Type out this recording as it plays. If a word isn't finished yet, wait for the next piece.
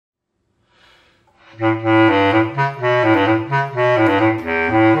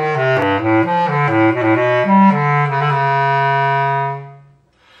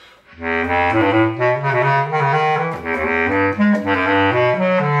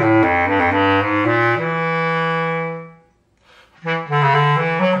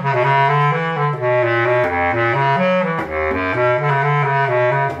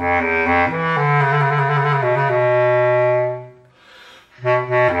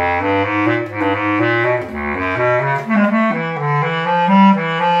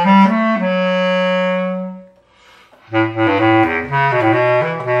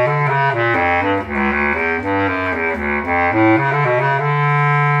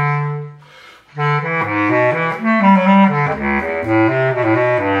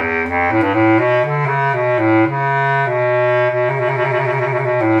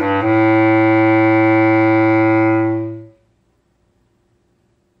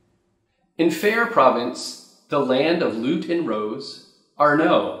In fair province, the land of lute and rose,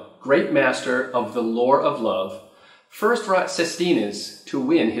 Arnaud, great master of the lore of love, first wrought sestinas to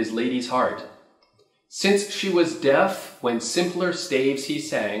win his lady's heart. Since she was deaf when simpler staves he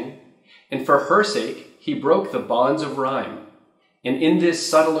sang, and for her sake he broke the bonds of rhyme, and in this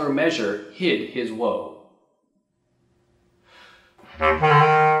subtler measure hid his woe.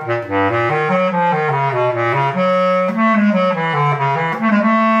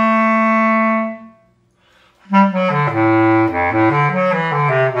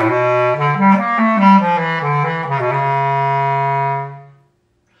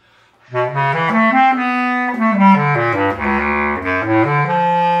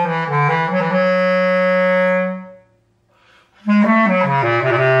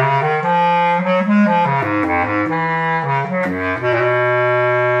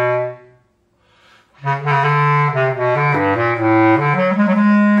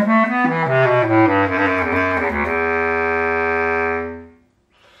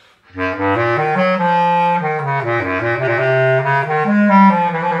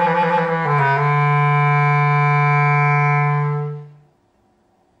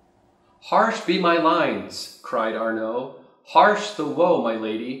 Harsh be my lines, cried Arnaud, harsh the woe, my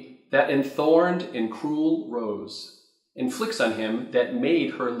lady, that enthorned and cruel rose, inflicts on him that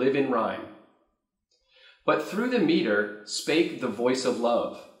made her live in rhyme. But through the metre spake the voice of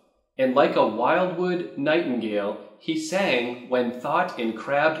love, and like a wildwood nightingale he sang when thought in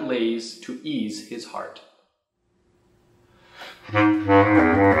crabbed lays to ease his heart.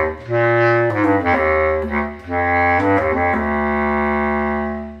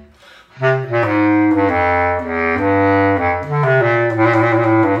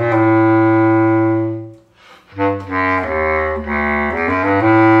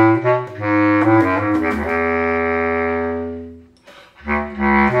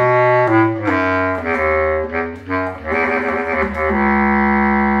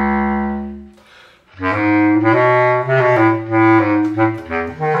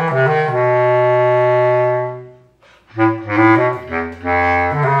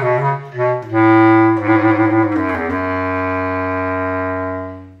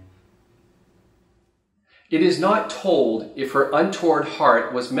 It is not told if her untoward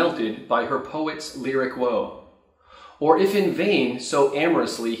heart was melted by her poet's lyric woe, or if in vain so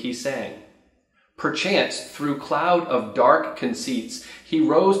amorously he sang. Perchance through cloud of dark conceits he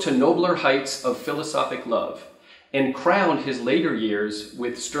rose to nobler heights of philosophic love, and crowned his later years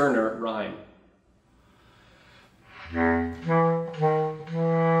with sterner rhyme.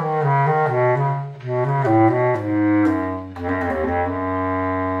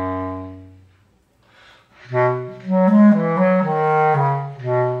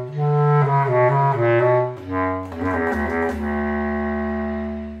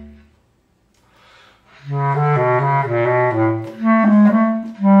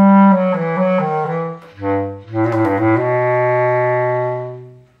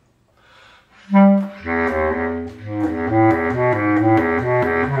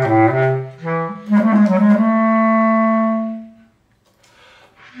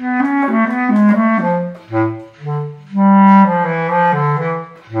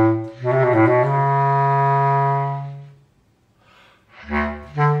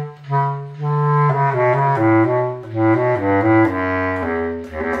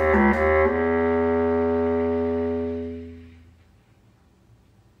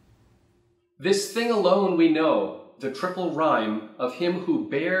 This thing alone we know, the triple rhyme of him who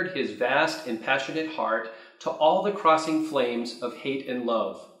bared his vast and passionate heart to all the crossing flames of hate and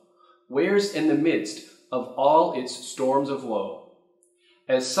love, wears in the midst of all its storms of woe.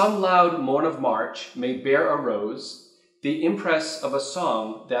 As some loud morn of March may bear a rose, the impress of a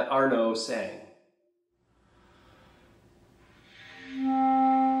song that Arnaud sang.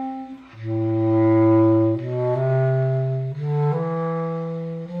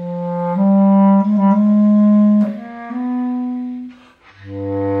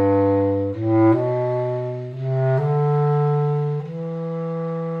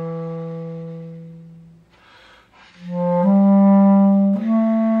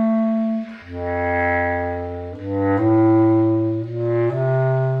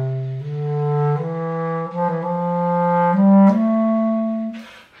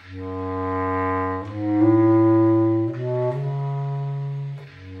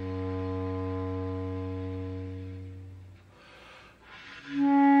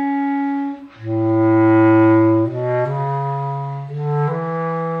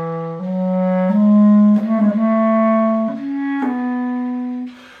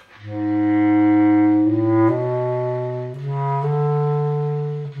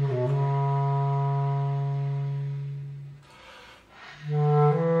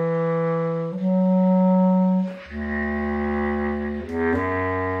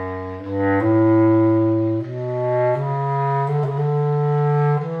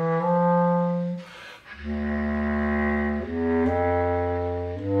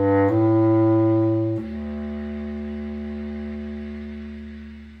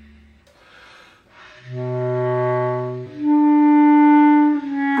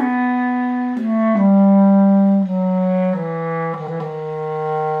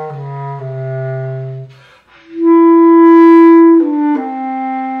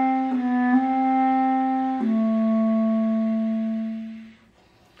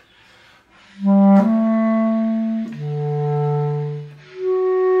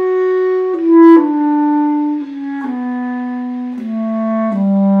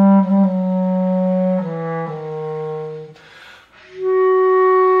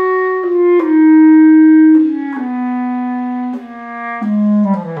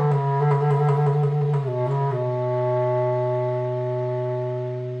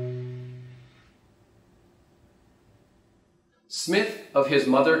 of his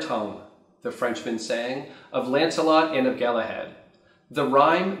mother tongue, the Frenchman sang, of Lancelot and of Galahad, the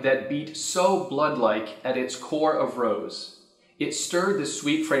rhyme that beat so blood-like at its core of rose. It stirred the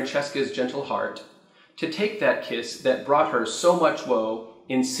sweet Francesca's gentle heart to take that kiss that brought her so much woe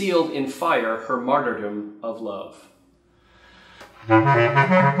and sealed in fire her martyrdom of love.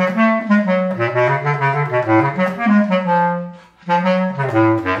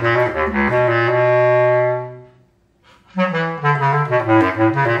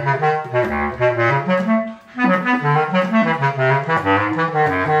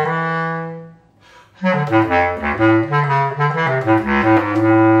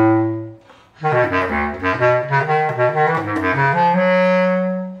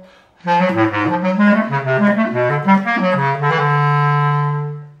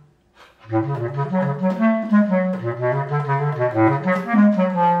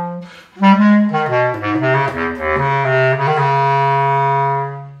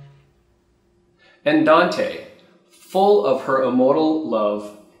 And Dante, full of her immortal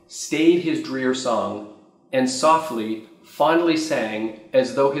love, stayed his drear song, and softly, fondly sang,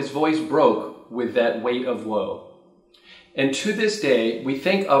 as though his voice broke with that weight of woe. And to this day, we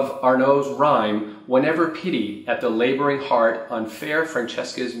think of Arnaud's rhyme whenever pity at the laboring heart on fair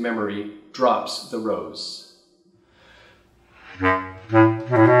Francesca's memory drops the rose.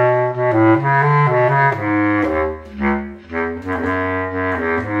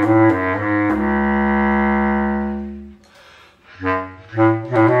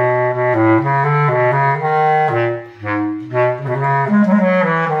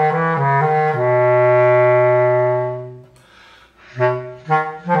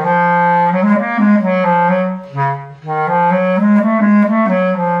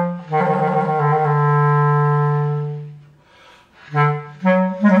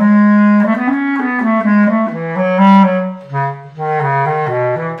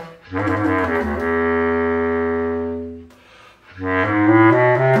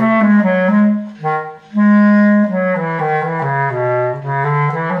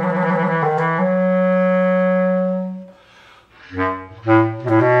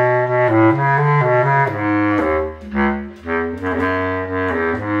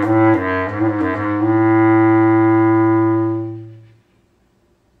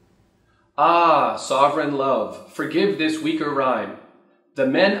 Ah, sovereign love, forgive this weaker rhyme. The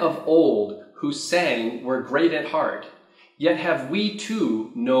men of old who sang were great at heart, yet have we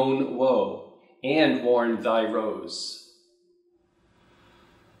too known woe and worn thy rose.